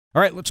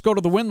All right, let's go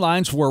to the wind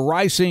lines where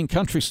rising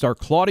country star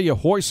Claudia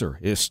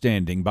Hoyser is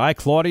standing by.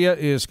 Claudia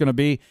is going to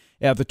be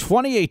at the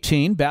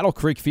 2018 Battle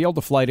Creek Field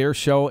of Flight Air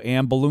Show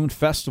and Balloon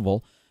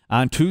Festival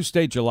on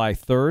Tuesday, July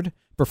 3rd,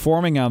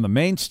 performing on the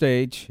main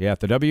stage at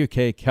the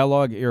WK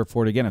Kellogg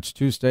Airport. Again, it's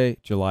Tuesday,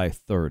 July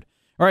 3rd.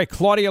 All right,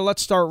 Claudia,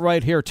 let's start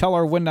right here. Tell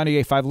our Win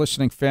 98.5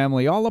 listening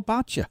family all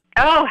about you.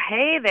 Oh,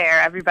 hey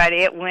there,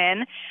 everybody at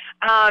Win.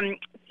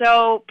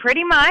 So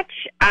pretty much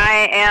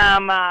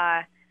I'm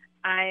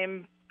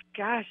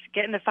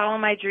getting to follow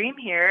my dream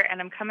here,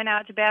 and I'm coming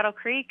out to Battle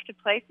Creek to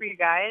play for you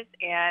guys,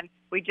 and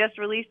we just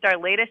released our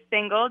latest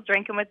single,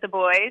 Drinking with the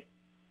Boys.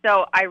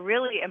 So I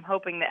really am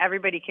hoping that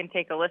everybody can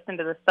take a listen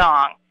to the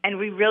song, and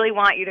we really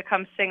want you to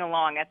come sing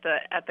along at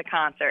the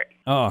concert.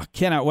 Oh,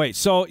 cannot wait.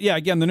 So, yeah,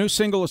 again, the new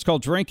single is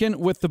called Drinking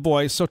with the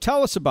Boys. So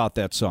tell us about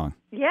that song.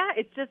 Yeah,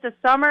 it's just a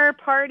summer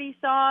party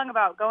song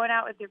about going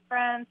out with your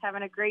friends,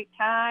 having a great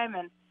time,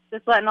 and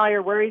just letting all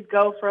your worries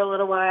go for a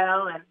little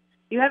while. And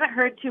you haven't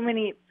heard too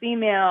many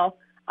female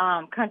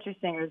country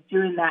singers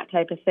doing that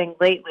type of thing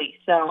lately.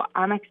 So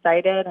I'm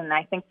excited, and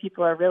I think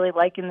people are really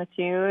liking the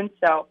tune.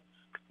 So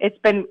it's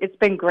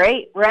been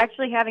great. We're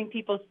actually having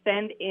people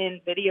send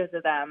in videos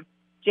of them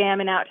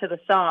jamming out to the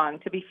song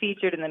to be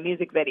featured in the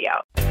music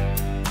video.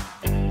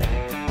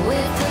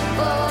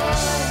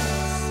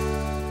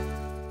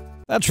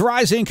 That's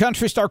rising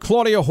country star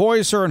Claudia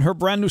Hoyser and her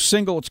brand new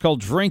single. It's called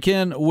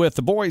Drinking with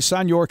the Boys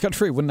on your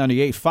country.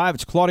 198.5.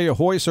 It's Claudia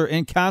Hoyser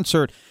in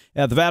concert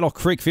at the Battle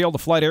Creek Field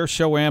of Flight Air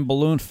Show and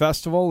Balloon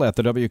Festival at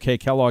the WK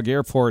Kellogg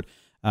Airport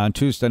on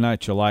Tuesday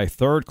night, July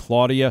 3rd.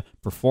 Claudia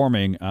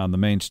performing on the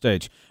main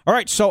stage. All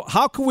right, so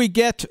how can we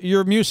get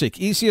your music?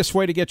 Easiest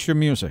way to get your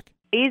music?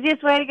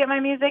 Easiest way to get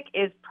my music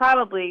is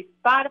probably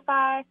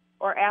Spotify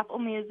or Apple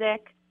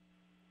Music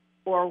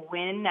or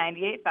Win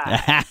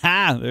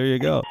 98.5. There you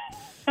go.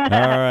 All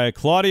right,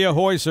 Claudia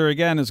Hoyser,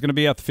 again, is going to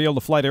be at the Field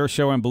of Flight Air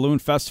Show and Balloon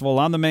Festival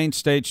on the main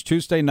stage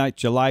Tuesday night,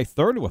 July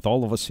 3rd, with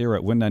all of us here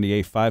at Win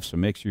 98.5, so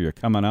make sure you're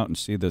coming out and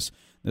see this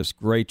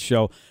great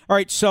show. All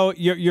right, so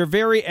you're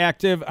very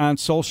active on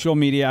social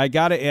media. I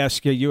got to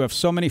ask you, you have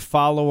so many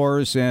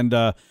followers, and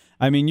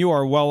I mean, you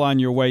are well on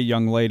your way,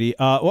 young lady.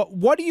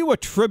 What do you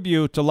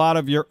attribute a lot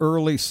of your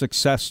early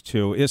success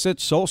to? Is it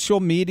social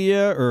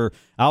media or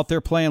out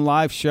there playing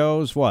live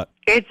shows? What?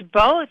 It's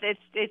both. It's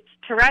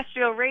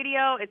terrestrial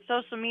radio, it's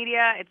social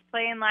media, it's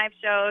playing live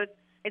shows.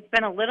 It's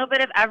been a little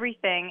bit of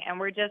everything, and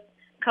we're just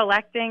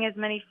collecting as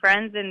many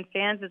friends and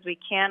fans as we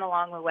can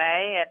along the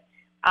way.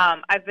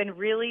 And I've been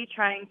really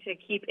trying to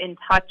keep in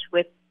touch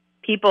with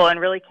people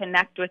and really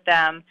connect with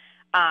them,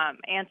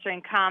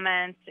 answering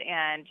comments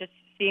and just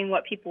seeing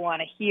what people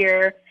want to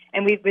hear.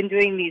 And we've been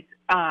doing these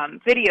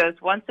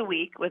videos once a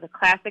week with a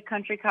classic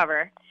country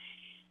cover,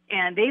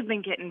 and they've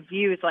been getting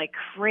views like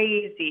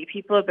crazy.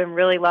 People have been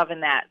really loving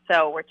that.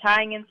 So we're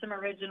tying in some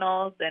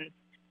originals and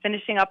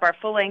finishing up our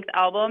full-length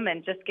album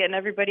and just getting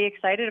everybody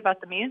excited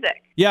about the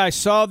music. Yeah, I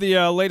saw the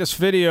latest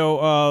video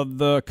of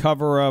the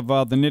cover of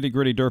the Nitty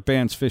Gritty Dirt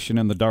Band's Fishing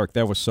in the Dark.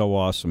 That was so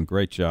awesome.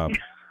 Great job.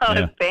 Oh,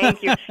 yeah.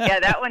 Thank you. Yeah,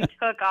 that one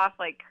took off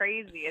like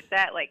crazy. It's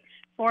at like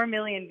 4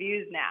 million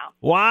views now.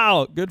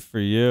 Wow, good for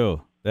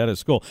you. That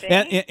is cool.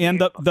 And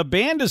the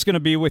band is going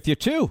to be with you,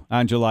 too,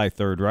 on July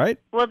 3rd, right?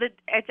 Well,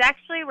 it's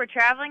actually, we're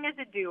traveling as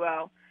a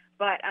duo,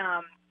 but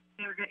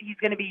he's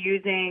going to be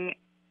using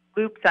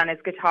loops on his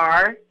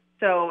guitar,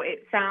 so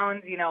it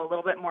sounds, a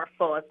little bit more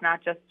full. It's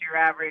not just your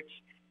average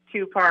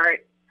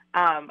two-part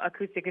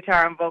acoustic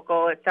guitar and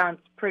vocal. It sounds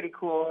pretty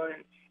cool,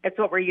 and it's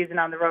what we're using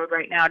on the road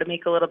right now to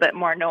make a little bit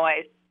more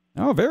noise.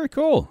 Oh, very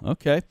cool.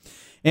 Okay.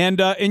 And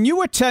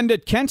you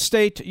attended Kent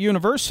State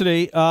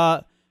University,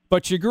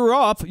 but you grew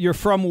up, you're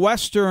from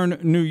Western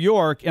New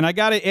York, and I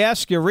got to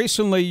ask you,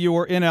 recently you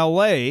were in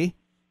L.A.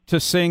 to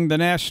sing the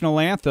national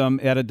anthem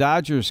at a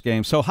Dodgers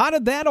game. So how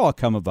did that all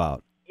come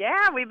about?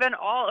 Yeah, we've been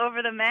all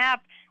over the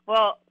map.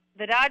 Well,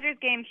 the Dodgers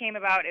game came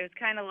about, it was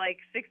kind of like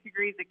 6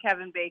 degrees of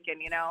Kevin Bacon,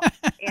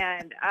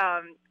 and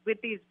with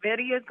these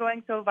videos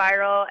going so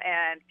viral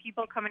and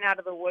people coming out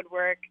of the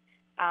woodwork,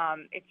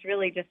 it's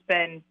really just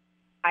been,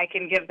 I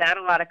can give that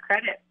a lot of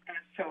credit as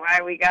to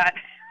why we got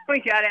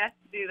asked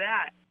to do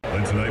that.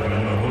 And tonight, one of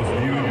the most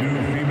viewed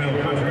new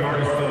female country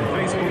artists on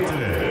Facebook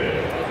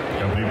today,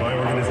 accompanied by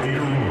organist Dieter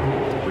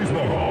Ruhl. Please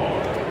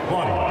welcome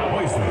Claudia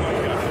Hoyser.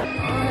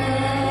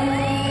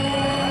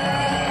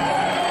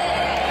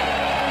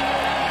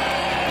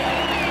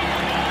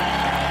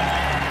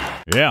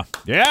 Yeah.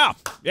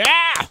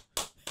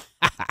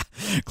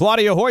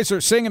 Claudia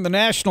Hoyser singing the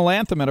national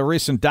anthem at a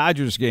recent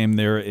Dodgers game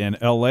there in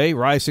L.A.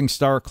 Rising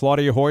star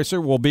Claudia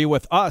Hoyser will be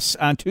with us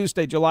on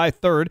Tuesday, July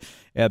 3rd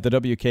at the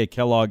WK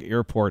Kellogg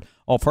Airport,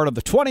 all part of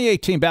the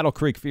 2018 Battle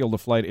Creek Field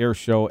of Flight Air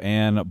Show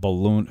and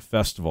Balloon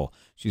Festival.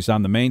 She's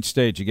on the main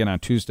stage again on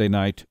Tuesday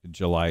night,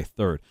 July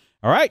 3rd.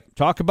 All right,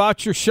 talk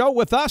about your show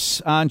with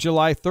us on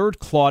July 3rd,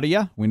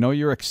 Claudia. We know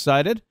you're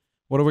excited.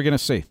 What are we going to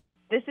see?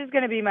 This is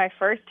going to be my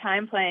first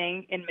time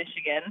playing in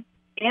Michigan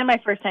and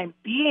my first time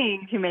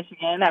being to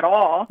Michigan at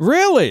all.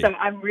 Really? So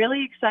I'm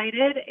really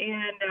excited,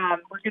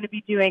 and we're going to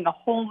be doing a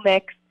whole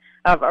mix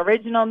of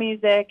original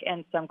music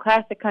and some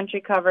classic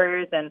country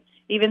covers and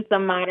even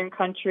some modern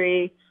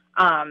country.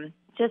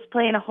 Just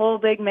playing a whole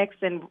big mix,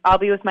 and I'll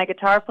be with my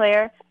guitar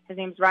player. His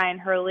name's Ryan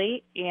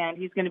Hurley, and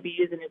he's going to be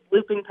using his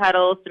looping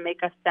pedals to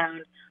make us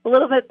sound a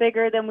little bit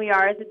bigger than we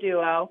are as a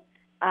duo.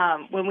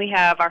 When we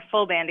have our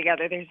full band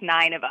together, there's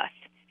 9 of us.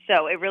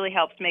 So it really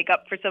helps make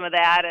up for some of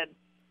that and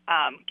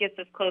gets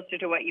us closer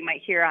to what you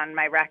might hear on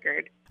my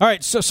record. All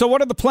right, so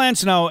what are the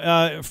plans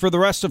now for the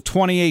rest of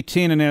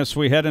 2018 and as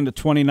we head into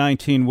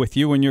 2019 with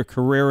you and your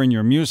career and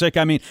your music?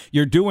 I mean,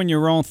 you're doing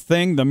your own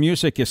thing. The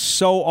music is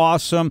so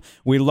awesome.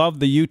 We love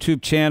the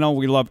YouTube channel.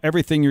 We love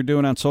everything you're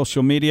doing on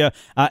social media.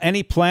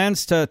 Any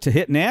plans to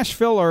hit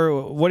Nashville,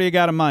 or what do you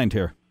got in mind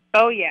here?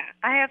 Oh, yeah.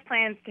 I have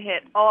plans to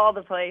hit all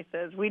the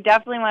places. We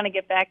definitely want to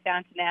get back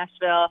down to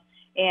Nashville,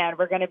 and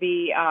we're going to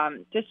be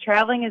just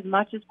traveling as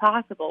much as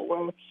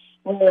possible.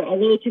 I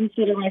really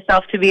consider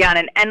myself to be on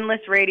an endless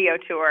radio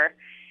tour,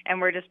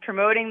 and we're just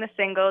promoting the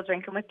single,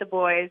 Drinking with the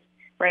Boys,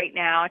 right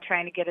now,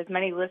 trying to get as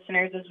many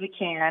listeners as we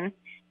can.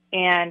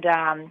 And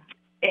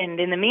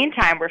in the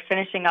meantime, we're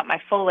finishing up my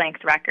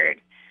full-length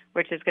record,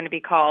 which is going to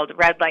be called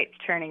Red Lights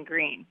Turning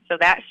Green. So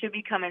that should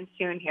be coming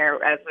soon here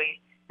as we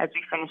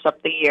finish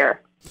up the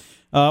year.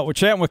 We're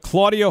chatting with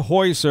Claudia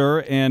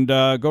Hoyser, and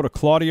go to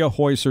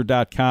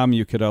ClaudiaHoyser.com.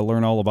 You could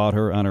learn all about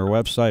her on her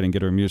website and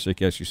get her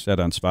music, as you said,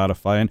 on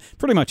Spotify and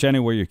pretty much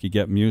anywhere you could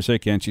get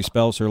music. And she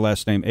spells her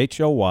last name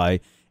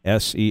Hoyser.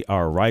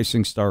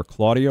 Rising Star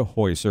Claudia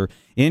Hoyser,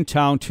 in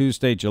town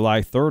Tuesday,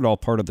 July 3rd, all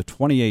part of the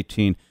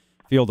 2018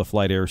 Field of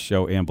Flight Air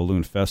Show and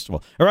Balloon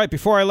Festival. All right,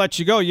 before I let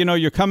you go,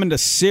 you're coming to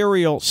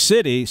Cereal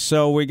City,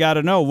 so we got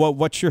to know,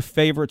 what's your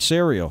favorite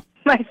cereal?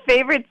 My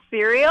favorite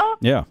cereal?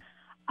 Yeah.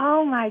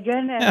 Oh, my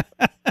goodness.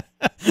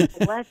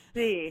 Let's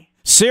see.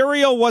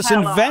 Cereal was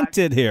Kellogg's.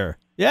 Invented here.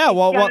 Yeah,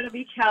 well, it's got to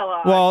be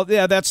Kellogg's. Well,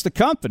 yeah, that's the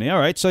company. All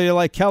right, so you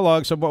like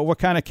Kellogg's. What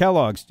kind of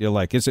Kellogg's do you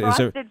like?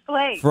 Frosted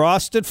Flakes.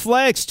 Frosted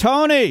Flakes.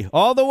 Tony,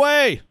 all the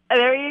way.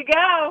 There you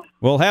go.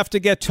 We'll have to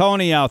get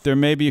Tony out there.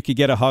 Maybe you could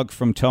get a hug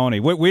from Tony.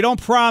 We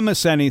don't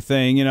promise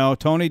anything.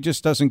 Tony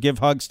just doesn't give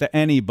hugs to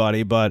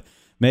anybody, but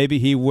maybe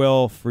he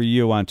will for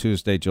you on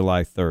Tuesday,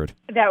 July 3rd.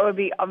 That would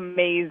be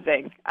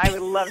amazing. I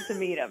would love to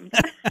meet him.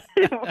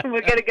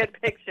 We'll get a good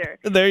picture.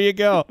 There you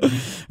go.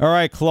 All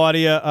right,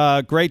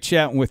 Claudia, great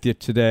chatting with you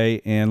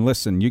today. And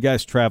listen, you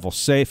guys travel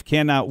safe.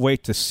 Cannot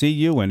wait to see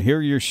you and hear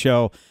your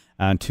show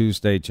on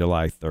Tuesday,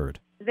 July 3rd.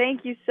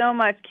 Thank you so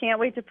much. Can't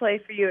wait to play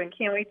for you and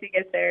can't wait to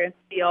get there and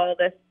see all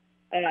this,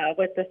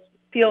 what the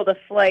Field of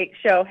Flight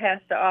show has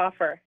to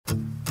offer.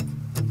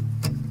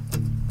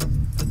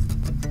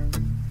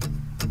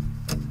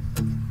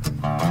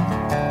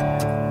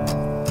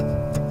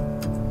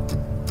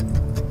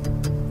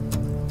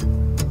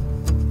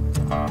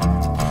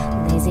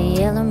 There's a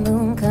yellow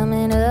moon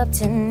coming up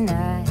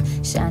tonight,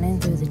 shining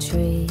through the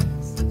trees.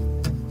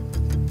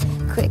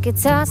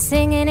 Crickets are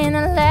singing and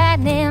the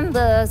lightning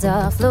bugs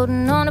are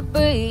floating on the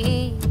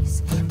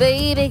breeze.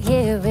 Baby,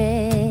 get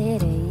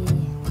ready.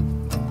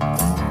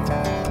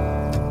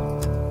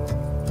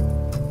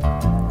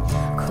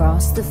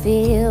 Across the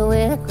field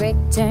where the creek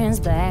turns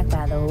black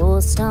by the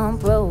old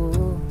stump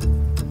road,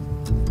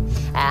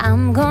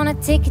 I'm gonna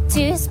take you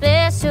to a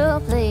special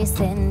place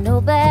that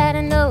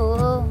nobody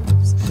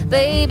knows.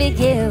 Baby,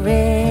 get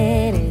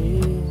ready.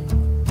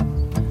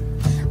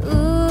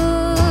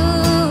 Ooh,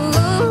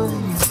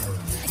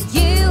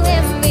 you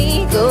and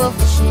me go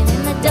fishing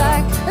in the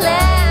dark,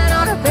 lying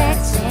on our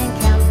backs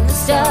and counting the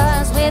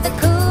stars where the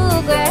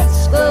cool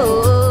grass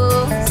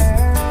grows.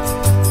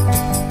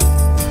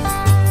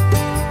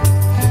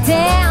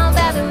 Down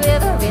by the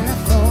river in the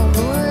full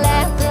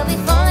moonlight, we'll be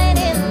falling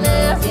in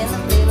love in the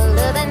middle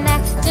of the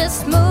night,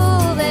 just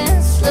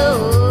moving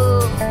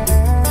slow.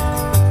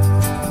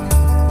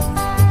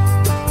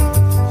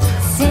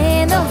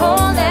 Sing the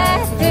whole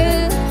night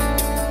through,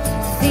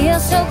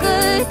 feels so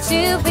good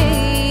to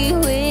be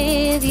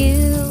with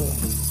you.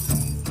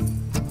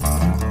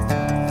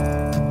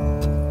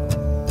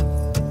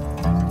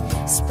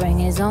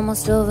 Spring is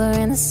almost over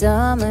and the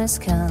summer's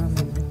come,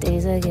 the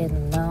days are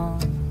getting long.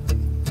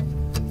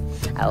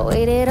 I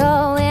waited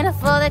all winter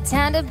for the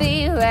time to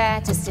be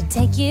right, just to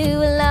take you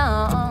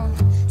along.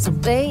 So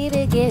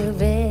baby, get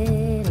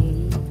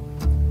ready.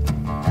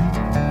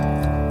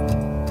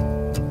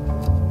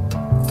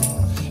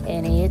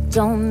 And it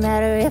don't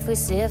matter if we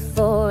sit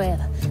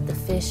forever, the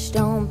fish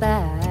don't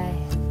bite.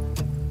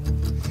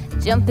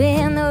 Jump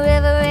in the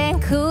river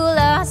and cool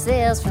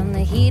ourselves from the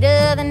heat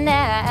of the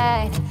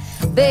night.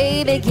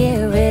 Baby,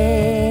 get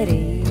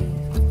ready.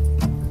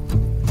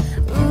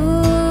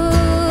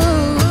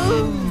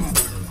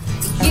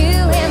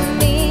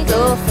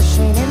 Go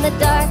fishing in the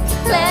dark,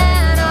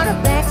 lying on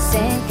our backs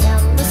and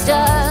counting the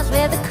stars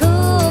where the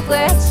cool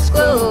grass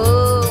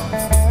grows.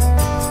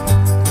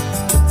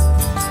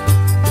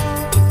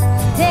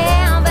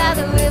 Down by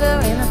the river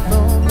in the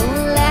full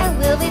moonlight,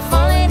 we'll be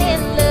falling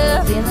in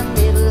love in the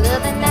middle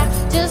of the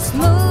night, just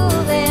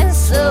moving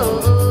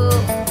slow.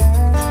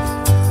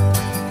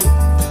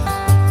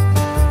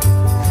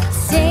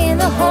 Sing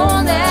the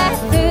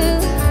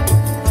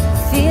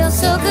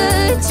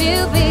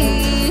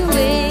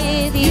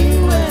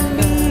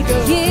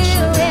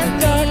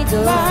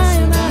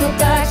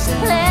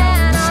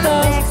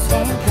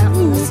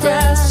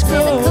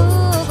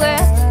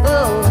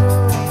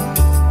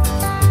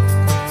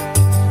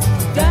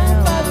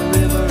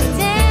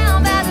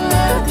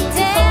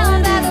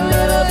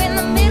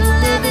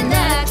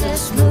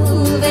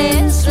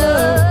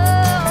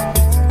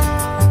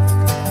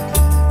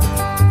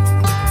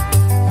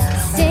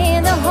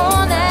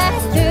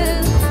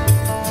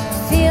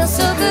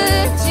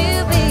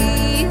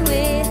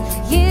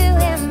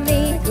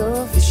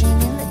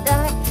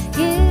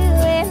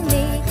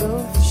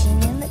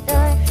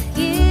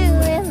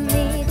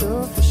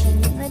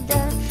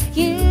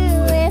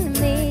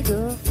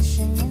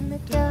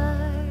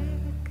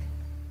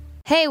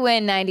Hey,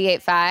 Win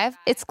 98.5.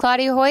 It's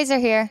Claudia Hoyser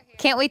here.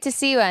 Can't wait to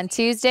see you on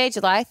Tuesday,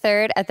 July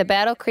 3rd at the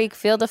Battle Creek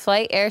Field of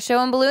Flight Air Show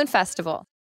and Balloon Festival.